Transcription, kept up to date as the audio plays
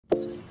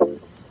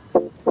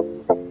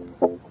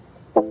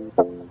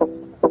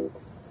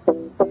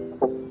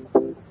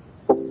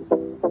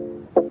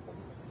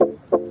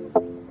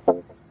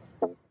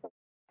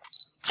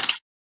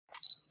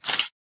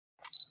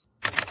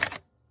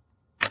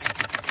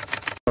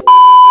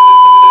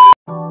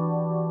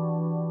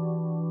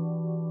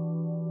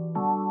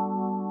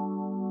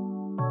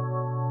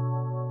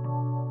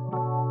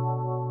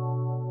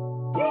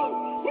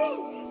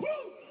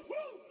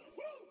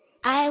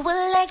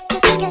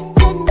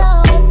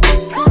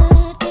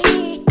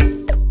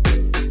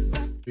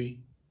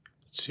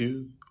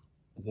2,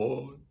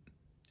 1,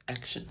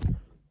 action.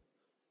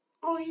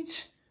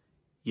 Alright.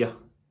 Yeah.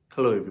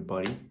 Hello,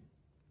 everybody.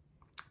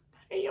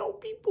 Hey, yo,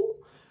 people.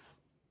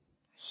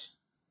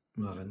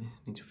 I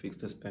need to fix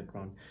this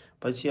background.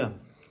 But yeah,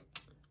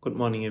 good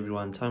morning,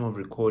 everyone. Time of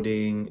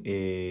recording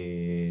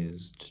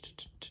is...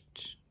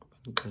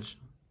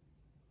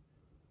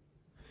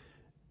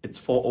 It's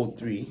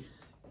 4:03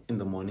 in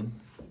the morning.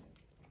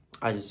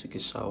 I just took a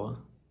shower.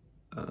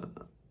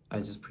 I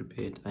just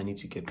prepared. I need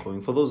to get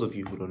going. For those of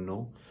you who don't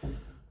know,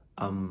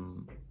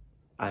 I'm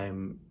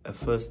a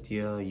first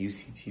year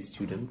UCT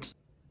student.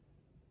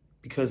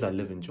 Because I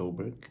live in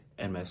Joburg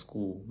and my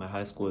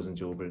high school is in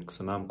Joburg,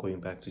 so now I'm going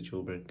back to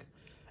Joburg.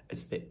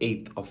 It's the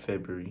 8th of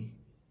February.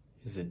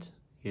 Is it?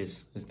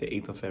 Yes, it's the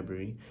 8th of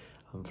February.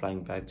 I'm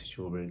flying back to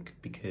Joburg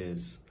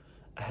because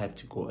I have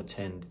to go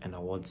attend an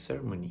award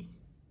ceremony.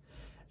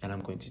 And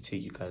I'm going to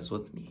take you guys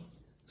with me.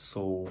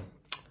 So,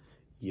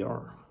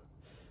 yeah.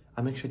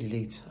 I'm actually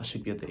late. I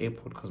should be at the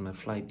airport because my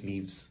flight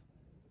leaves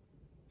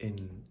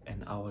in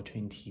an hour,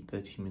 30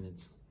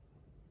 minutes.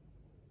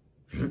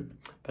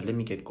 But let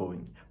me get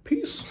going.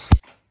 Peace.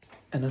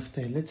 And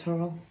after a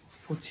literal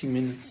 40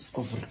 minutes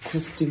of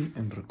requesting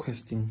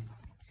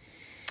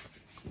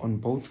on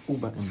both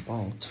Uber and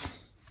Bolt,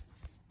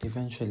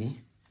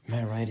 eventually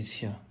my ride is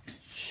here.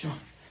 Sure.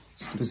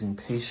 Just losing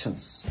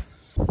patience.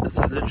 This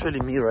is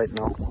literally me right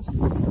now.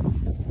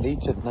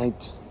 Late at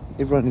night.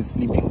 Everyone is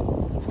sleeping.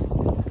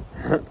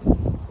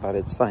 But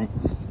it's fine.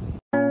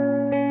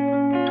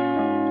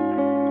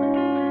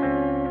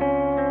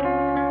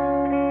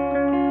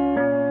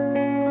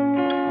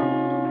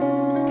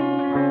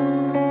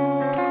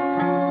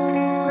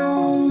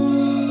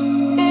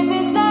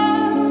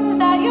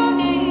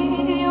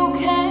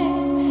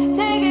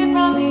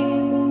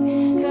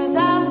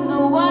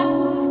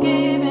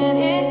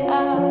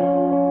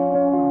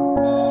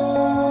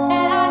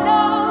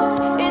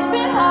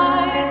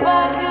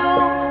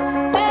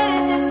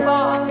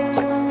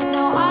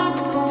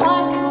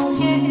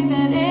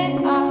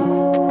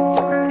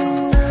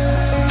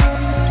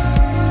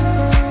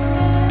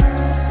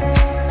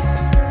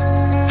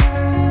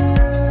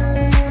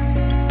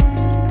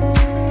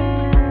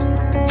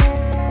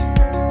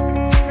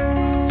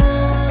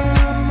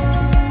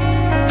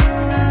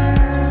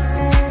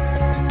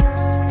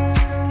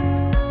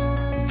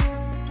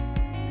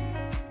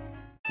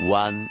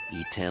 One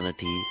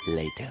eternity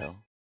later.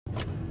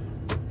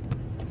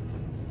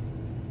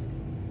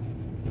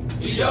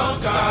 We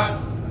don't cast,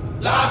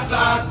 last.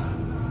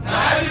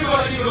 Now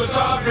everybody go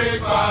to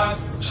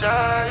breakfast.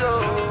 Shayo.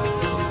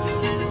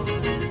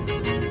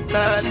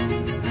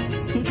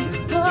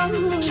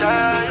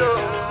 Shayo.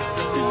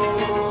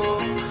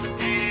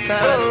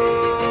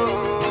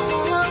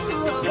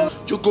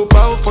 You go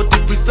bow for the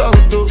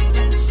result, though.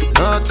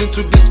 Nothing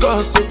to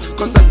discuss, oh,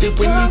 cause I did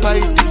win by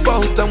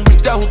default and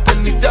without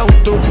any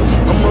doubt, oh.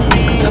 I'm on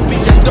me, happy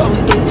and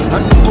don't, oh. I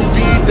no go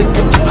feed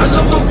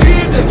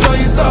the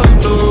joys out,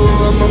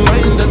 oh. I'm on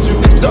mind that's you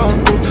the talk,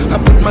 oh. I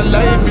put my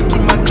life into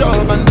my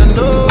job and I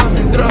know I'm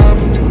in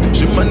trouble.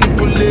 She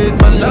manipulate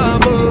my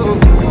love,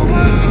 oh.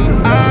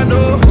 I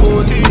know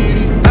holy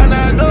and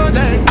I know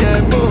they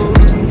get both.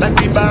 Like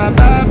the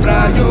Baba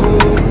Frayo,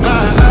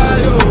 my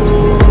ayo.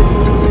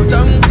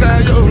 Don't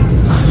cry, oh.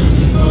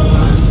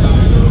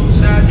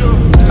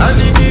 I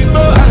need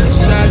people and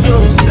shadow.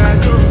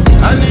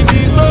 I need people and shadow. I need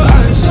people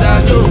and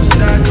shadow.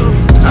 Shadow.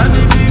 I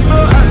need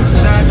people and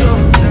shadow.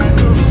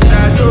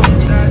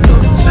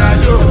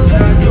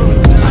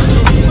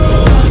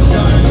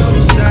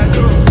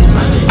 I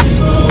need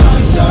people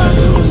and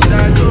shadow.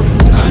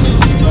 I need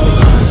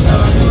people and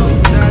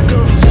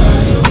shadow.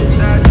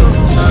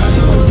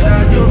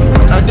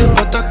 I did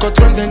Patagot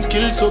when then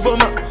kill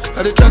Soboma. I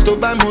did try to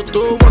buy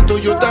moto, one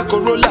Toyota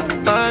Corolla.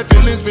 My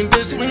feelings been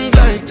they swing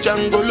like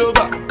Django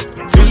Lover.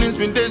 Feelings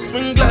been they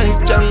swing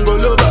like Django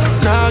Lover.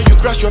 Now you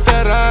crash your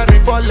Ferrari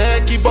for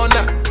Lucky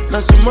Bona. Now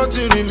some more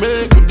to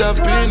remake could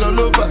have been all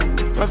over.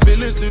 My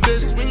feelings today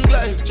swing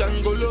like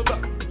Django Lover.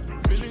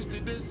 Feelings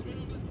today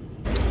swing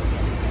like...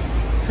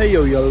 Hey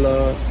yo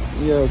y'all,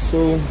 yeah,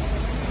 so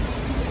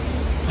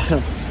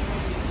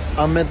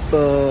I'm at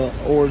the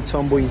Old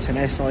Tambo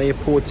International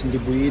Airport in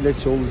Dibuyile,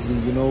 Jozi,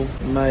 you know.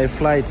 My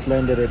flight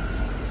landed at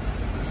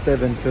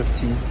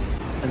 7:50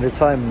 and the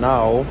time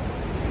now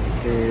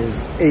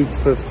is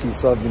 8:50,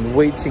 so I've been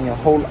waiting a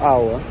whole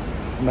hour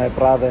for my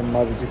brother and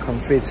mother to come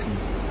fetch me.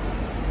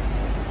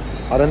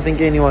 I don't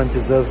think anyone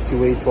deserves to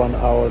wait 1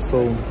 hour,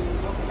 so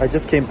I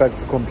just came back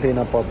to complain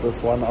about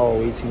this 1 hour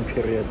waiting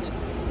period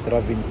that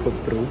I've been put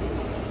through.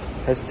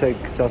 Hashtag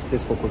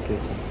justice for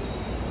KOKETSO.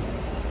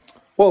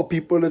 Well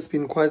people, it's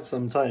been quite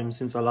some time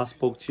since I last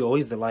spoke to you.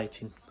 Always the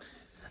lighting.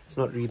 It's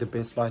not really the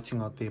best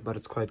lighting out there, but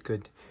it's quite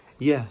good.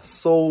 Yeah,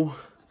 so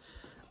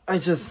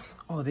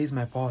oh, there's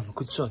my ball.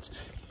 Good shot.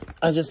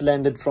 I just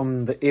landed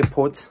from the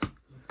airport.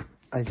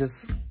 I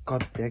just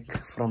got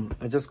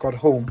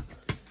home.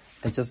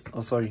 I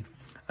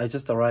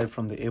just arrived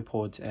from the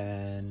airport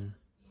and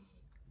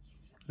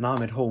now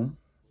I'm at home.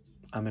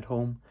 And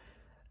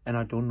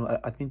I don't know,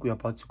 I think we're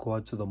about to go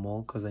out to the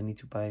mall because I need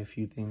to buy a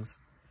few things.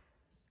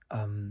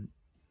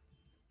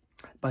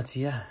 But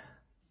yeah,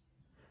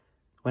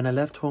 when I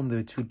left home, there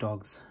were 2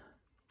 dogs.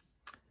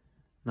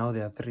 Now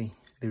there are 3.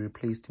 They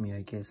replaced me,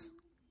 I guess.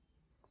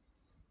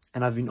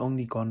 And I've been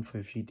only gone for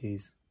a few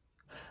days.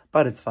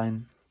 But it's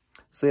fine.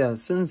 So yeah,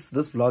 since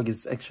this vlog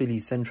is actually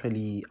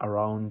centrally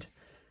around...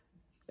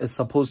 It's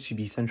supposed to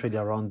be centrally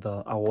around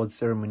the award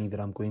ceremony that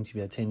I'm going to be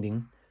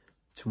attending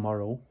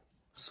tomorrow.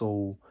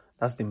 So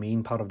that's the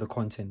main part of the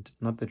content,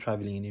 not the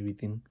traveling and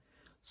everything.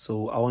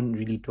 So I won't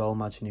really dwell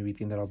much on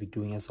everything that I'll be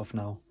doing as of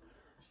now.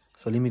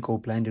 So let me go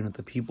blend in with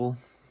the people.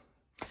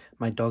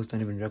 My dogs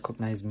don't even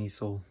recognize me,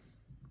 so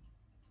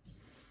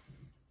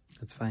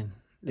it's fine.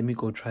 Let me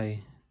go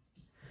try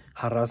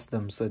harass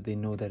them so they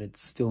know that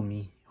it's still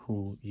me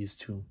who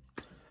used to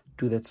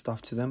do that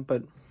stuff to them.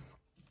 But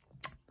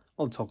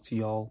I'll talk to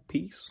y'all.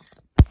 Peace.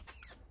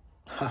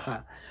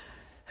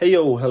 Hey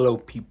yo, hello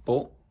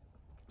people.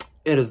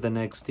 It is the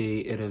next day.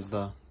 It is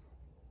the...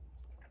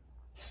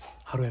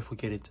 How do I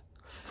forget it?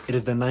 It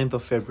is the 9th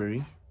of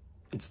February.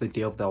 It's the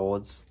day of the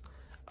awards.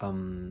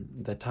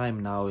 The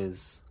time now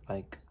is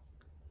like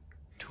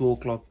 2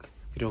 o'clock,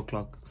 3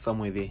 o'clock,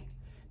 somewhere there.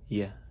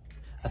 Yeah,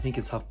 I think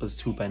it's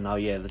 2:30 by now.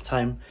 Yeah, the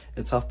time,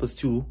 it's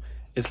 2:30.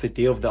 It's the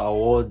day of the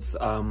awards.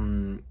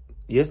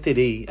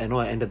 Yesterday, I know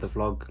I ended the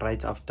vlog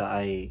right after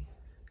I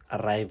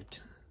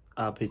arrived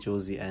up at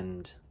Josie,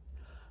 and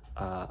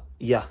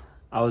yeah,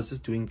 I was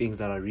just doing things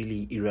that are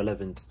really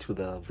irrelevant to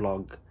the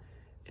vlog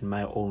in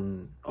my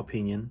own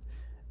opinion.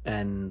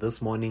 And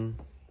this morning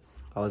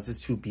I was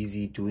just too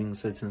busy doing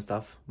certain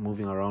stuff,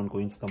 moving around,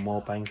 going to the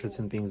mall, buying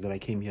certain things that I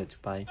came here to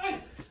buy.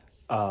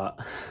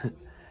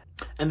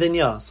 And then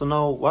yeah, so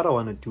now what I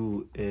want to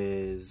do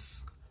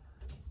is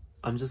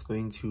I'm just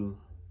going to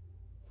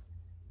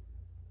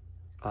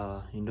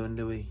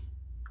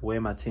wear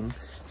my thing.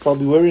 So I'll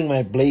be wearing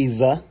my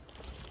blazer,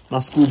 my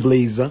school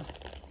blazer,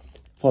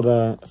 for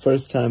the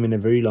first time in a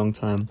very long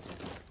time.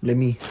 Let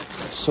me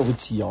show it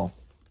to y'all.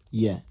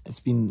 Yeah, it's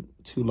been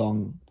too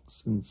long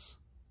since...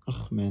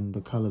 Oh man,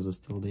 the colors are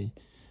still there.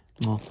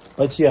 No,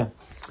 but yeah,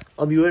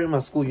 I'll be wearing my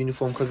school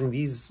uniform because in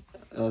these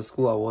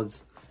school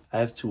awards I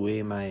have to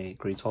wear my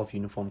grade 12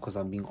 uniform because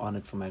I'm being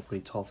honored for my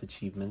grade 12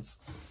 achievements.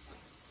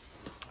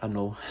 I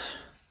know,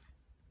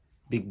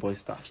 big boy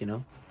stuff, you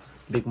know,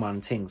 big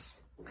man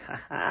things.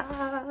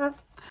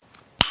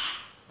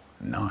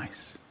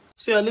 Nice.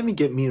 So yeah, let me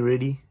get me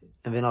ready,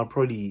 and then I'll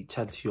probably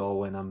chat to y'all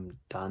when I'm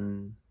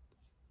done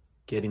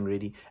getting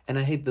ready. And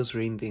I hate this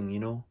rain thing, you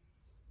know.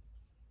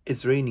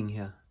 It's raining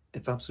here.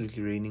 It's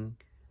absolutely raining,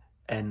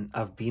 and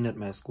I've been at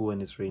my school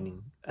and it's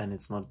raining, and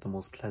it's not the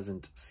most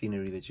pleasant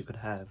scenery that you could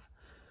have.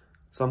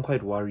 So I'm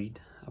quite worried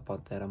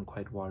about that. I'm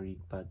quite worried,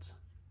 but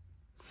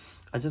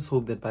I just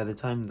hope that by the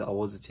time the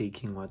awards are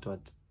taking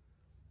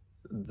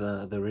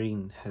the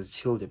rain has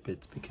chilled a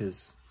bit,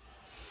 because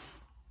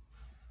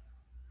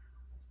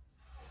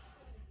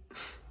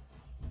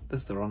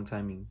that's the wrong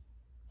timing.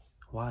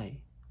 Why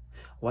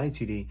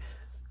today?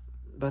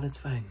 But it's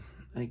fine,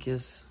 I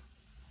guess.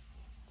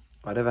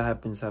 Whatever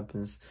happens,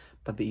 happens.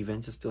 But the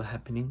event is still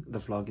happening. The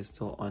vlog is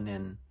still on,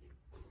 and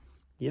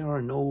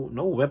yeah, no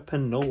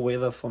weapon, no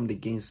weather formed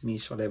against me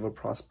shall ever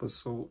prosper.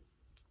 So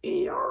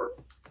yeah.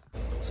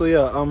 So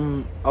yeah,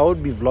 I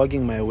would be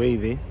vlogging my way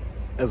there,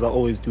 as I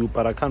always do,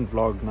 but I can't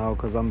vlog now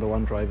because I'm the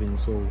one driving.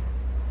 So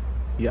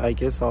yeah, I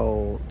guess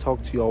I'll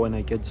talk to y'all when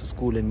I get to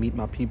school and meet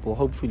my people.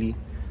 Hopefully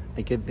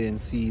I get there and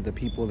see the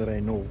people that I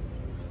know.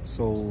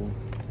 So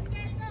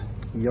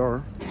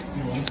yeah.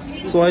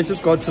 So I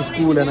just got to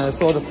school and I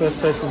saw the first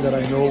person that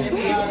I know,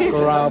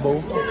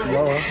 Garabo.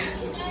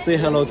 Yeah. Say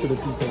hello to the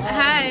people.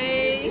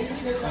 Hi.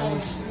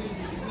 Nice.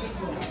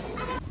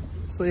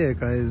 So yeah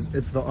guys,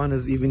 it's the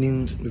honors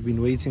evening. We've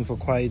been waiting for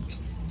quite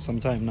some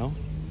time now.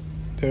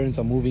 Parents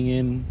are moving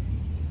in.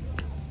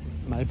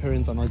 My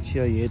parents are not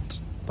here yet,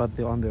 but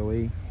they're on their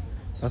way.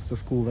 That's the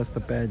school, that's the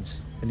badge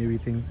and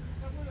everything.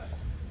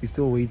 We're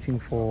still waiting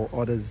for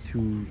orders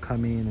to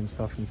come in and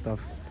stuff.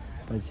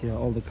 But yeah,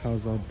 all the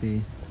cars out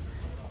there,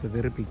 the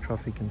very big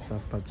traffic and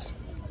stuff. But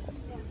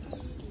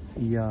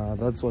yeah,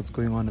 that's what's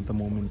going on at the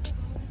moment.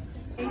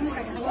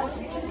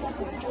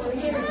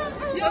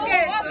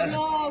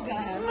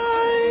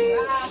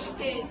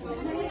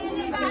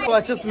 Oh,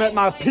 I just met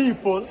my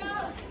people.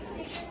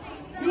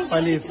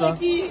 Palisa,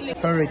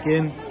 her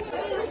again.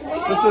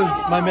 This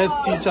is my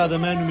maths teacher, the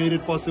man who made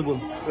it possible.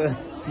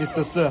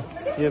 Mr. Sir.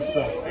 Yes,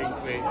 sir.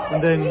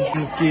 And then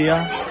Miss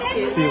Kia,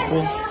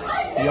 Fico.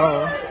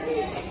 Yeah.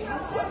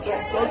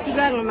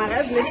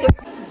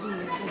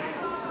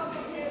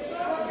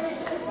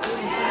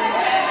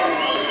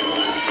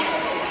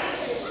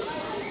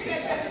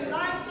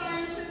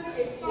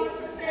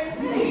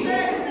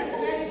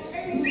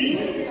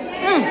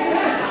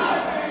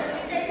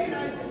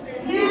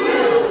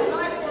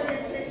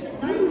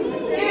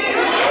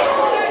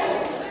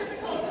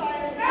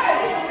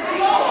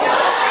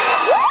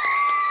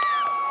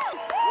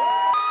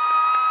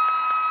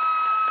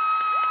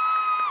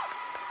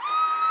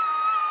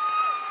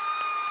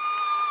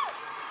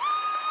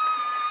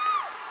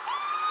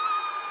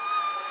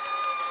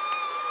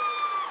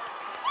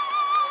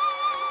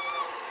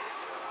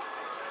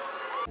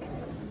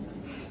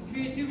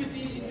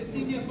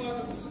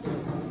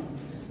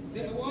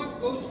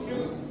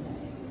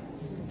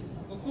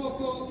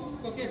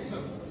 KOKETSO.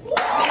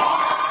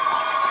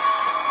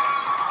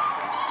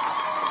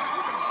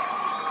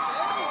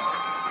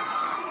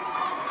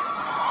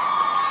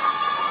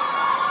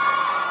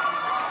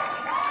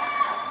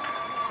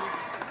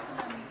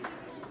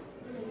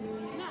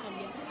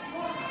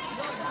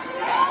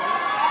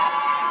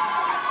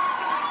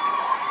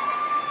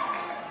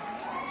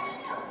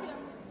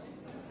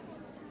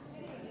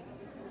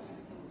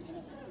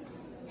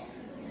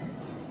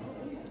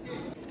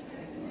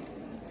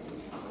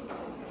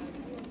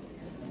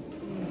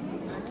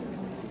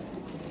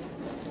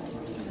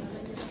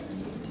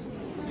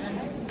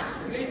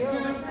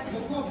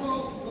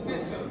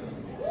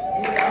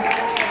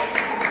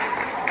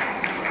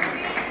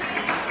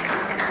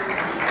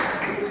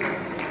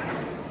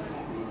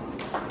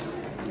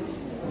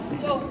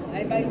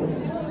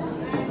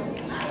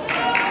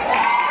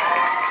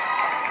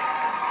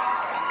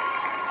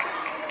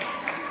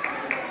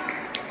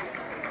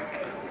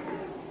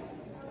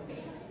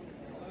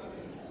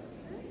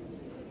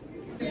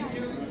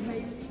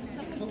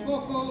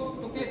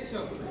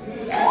 KOKETSO.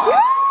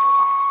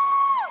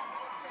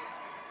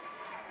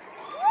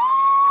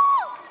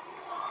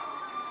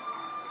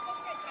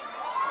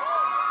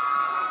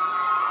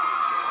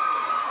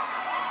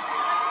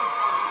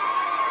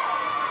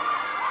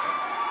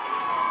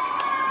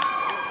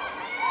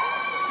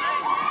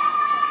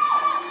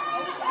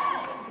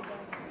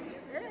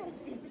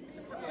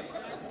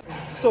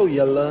 So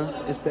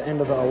yalla, it's the end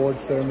of the award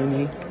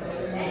ceremony.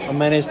 I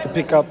managed to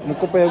pick up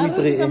Mukope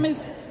Witre. I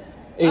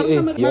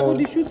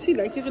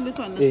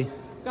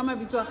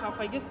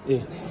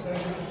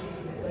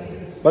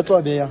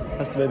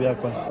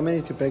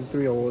managed to pick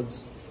 3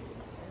 awards.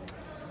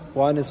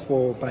 One is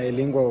for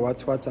bilingual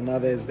what,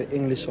 another is the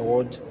English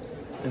award,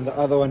 and the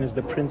other one is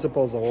the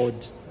Principal's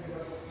award.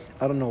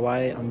 I don't know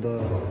why I'm the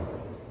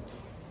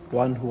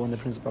one who won the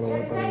Principal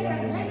award, but I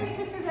won the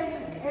award.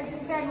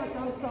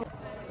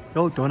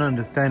 Y'all don't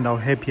understand how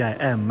happy I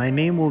am. My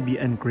name will be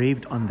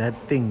engraved on that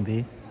thing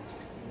there.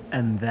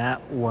 And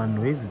that one,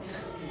 where is it?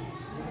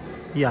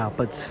 Yeah,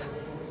 but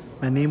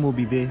my name will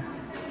be there.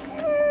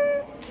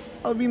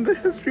 I'll be in the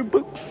history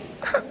books.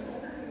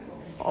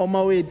 On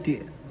my way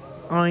there.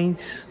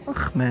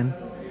 Ugh, man.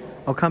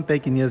 I'll come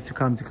back in years to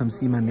come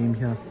see my name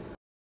here.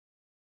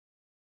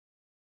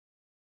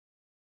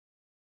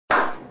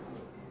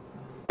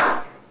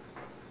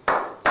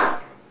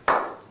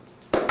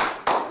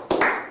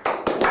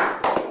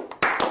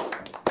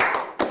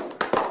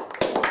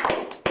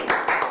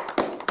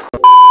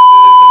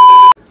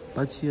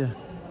 But yeah,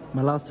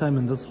 my last time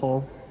in this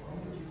hall,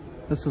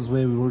 this is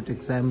where we wrote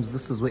exams,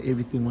 this is where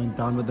everything went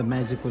down, where the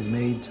magic was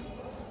made.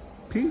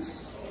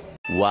 Peace.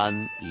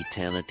 One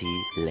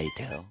eternity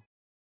later.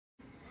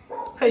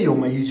 Hey yo,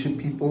 my YouTube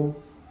people.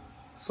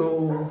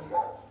 So,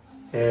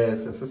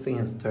 yes, this thing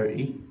is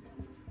dirty,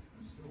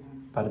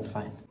 but it's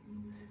fine.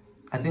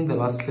 I think the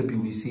last clip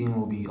you'll be seeing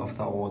will be of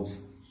the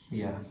awards.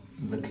 Yeah,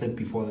 the clip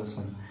before this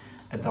one,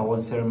 at the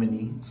award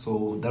ceremony.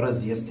 So that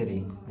was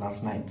yesterday,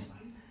 last night.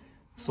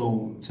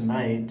 So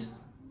tonight,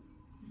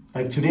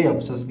 like today,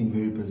 I've just been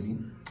very busy.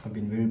 I've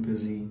been very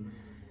busy.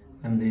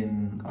 And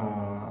then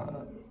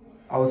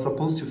I was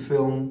supposed to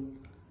film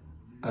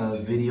a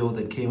video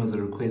that came as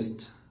a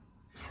request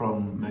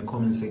from my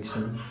comment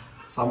section.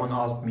 Someone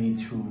asked me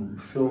to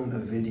film a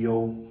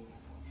video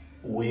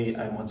where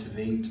I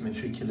motivate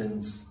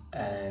matriculants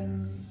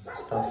and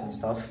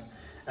stuff.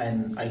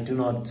 And I do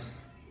not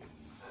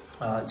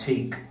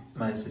take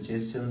my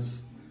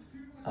suggestions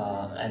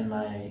and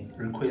my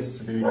requests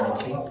very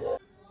lightly.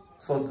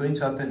 So what's going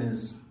to happen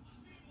is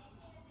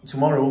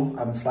tomorrow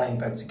I'm flying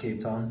back to Cape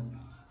Town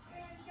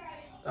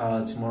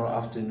tomorrow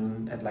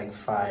afternoon at like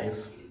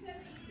 5.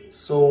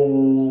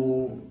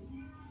 So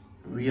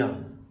yeah,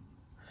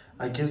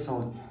 I guess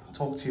I'll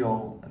talk to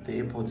y'all at the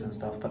airport and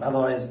stuff, but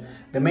otherwise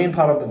the main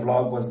part of the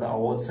vlog was the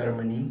award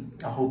ceremony.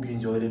 I hope you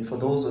enjoyed it. For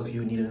those of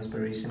you who need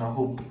inspiration, I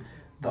hope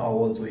the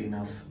awards were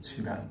enough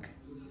to like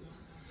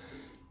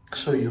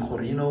show you,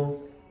 you know,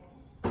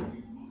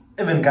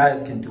 even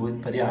guys can do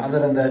it. But yeah, other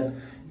than that,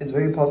 it's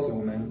very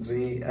possible, man. It's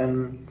very,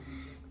 and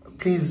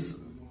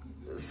please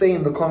say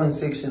in the comment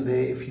section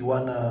there if you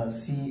wanna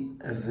see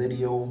a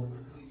video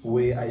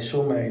where I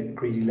show my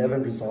grade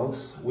 11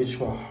 results, which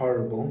were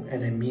horrible,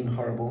 and I mean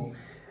horrible,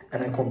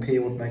 and I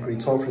compare with my grade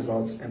 12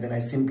 results, and then I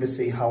simply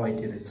say how I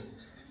did it.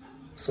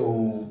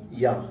 So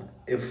yeah,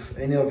 if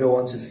any of you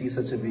want to see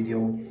such a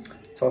video,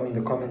 tell me in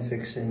the comment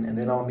section, and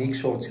then I'll make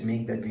sure to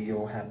make that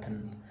video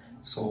happen.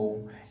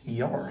 So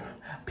yeah,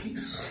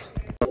 peace.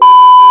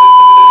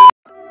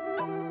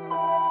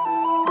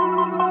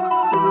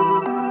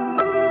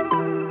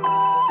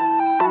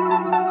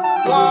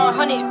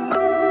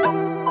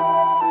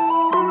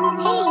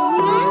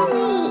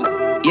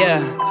 Yeah,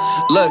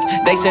 look,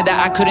 they said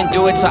that I couldn't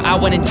do it, so I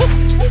went and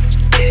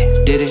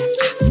did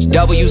it.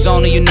 W's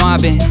only, you know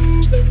I've been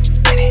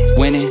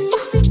winning.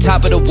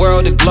 Top of the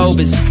world, the globe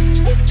is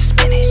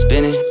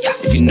spinning.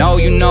 If you know,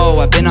 you know,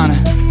 I've been on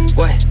a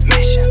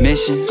mission.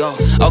 mission. Go.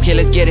 Okay,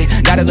 let's get it.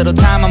 Got a little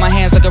time on my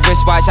hands like a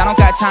wristwatch. I don't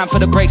got time for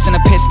the brakes and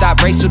the pit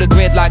stop. Race through the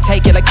gridlock,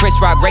 take it like Chris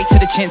Rock. Right to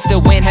the chin,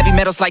 still win. Heavy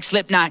metals like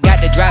Slipknot.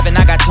 Got the driving,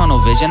 I got tunnel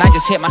vision. I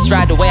just hit my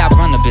stride the way I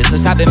run the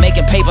business. I've been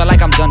making paper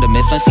like I'm Dunder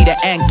Mifflin. See the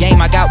end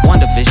game, I got one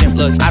division.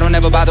 Look, I don't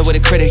ever bother with a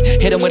critic.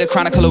 Hit him with a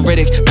chronicle of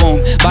Riddick.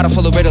 Boom, bottle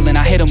full of Ritalin.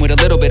 I hit him with a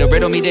little bit of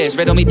riddle me this,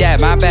 riddle me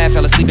that. My bad,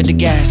 fell asleep at the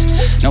gas.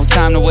 No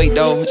time to wait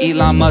though.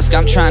 Elon Musk,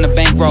 I'm trying to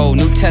bankroll.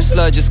 New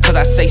Tesla just cause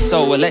I say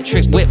so.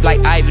 Electric whip like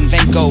Ivan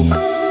Vanko.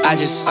 I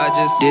just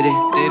did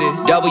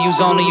it. W's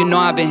only, you know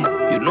I've been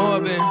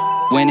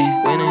winning.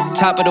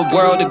 Top of the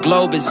world, the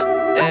globe is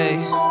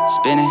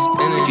spinning.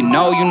 If you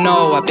know, you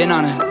know, I've been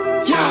on a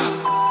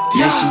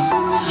mission.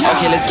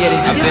 Okay, let's get it.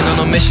 I've been on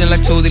a mission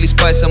like totally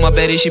spice. My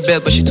baddie, she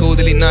bad, but she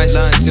totally nice.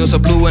 Nu så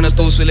blue and a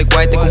toast with like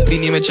white. Det kunne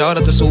blive med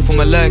charter, der så for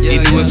my leg. He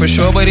do it for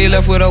sure, but he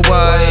left with a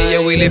why.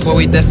 Yeah, we live, but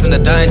we destined to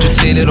die. Du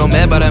til lidt om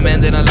af, bare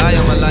man, den er lie.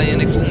 I'm a lie,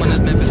 and ikke fu, man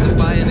er Memphis, der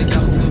bare, and ikke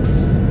jeg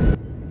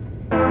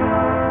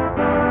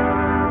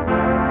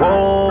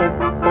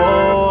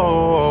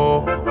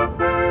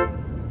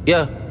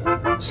yeah.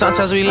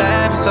 Sometimes we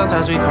laugh and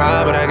sometimes we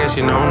cry, but I guess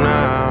you know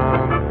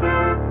now,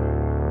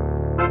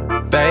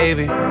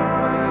 baby.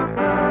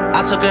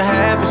 I took a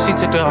half and she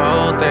took the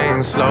whole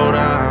thing. Slow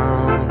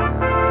down,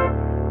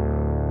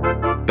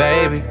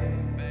 baby.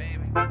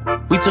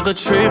 We took a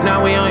trip,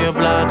 now we on your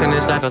block and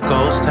it's like a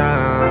ghost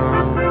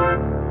town,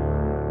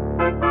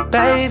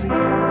 baby.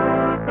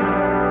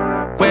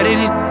 Where did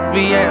these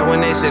be at when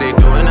they say they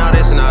doing all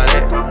this and all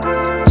that?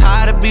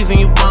 Tired of beefing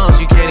you bums,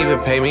 you can't even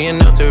pay me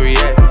enough to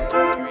react.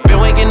 Been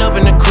waking up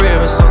in the crib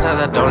and sometimes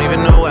I don't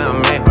even know where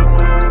I'm at.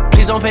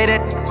 Please don't pay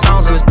that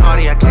songs in this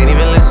party, I can't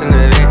even listen to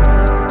that.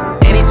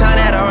 Anytime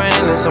that I run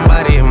into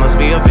somebody, it must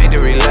be a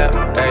victory lap.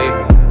 Hey,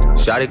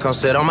 shawty come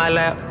sit on my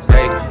lap.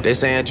 Hey, they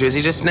saying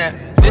Drizzy just snap.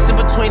 This in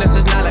between us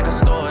is not like a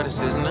store,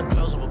 this isn't a club.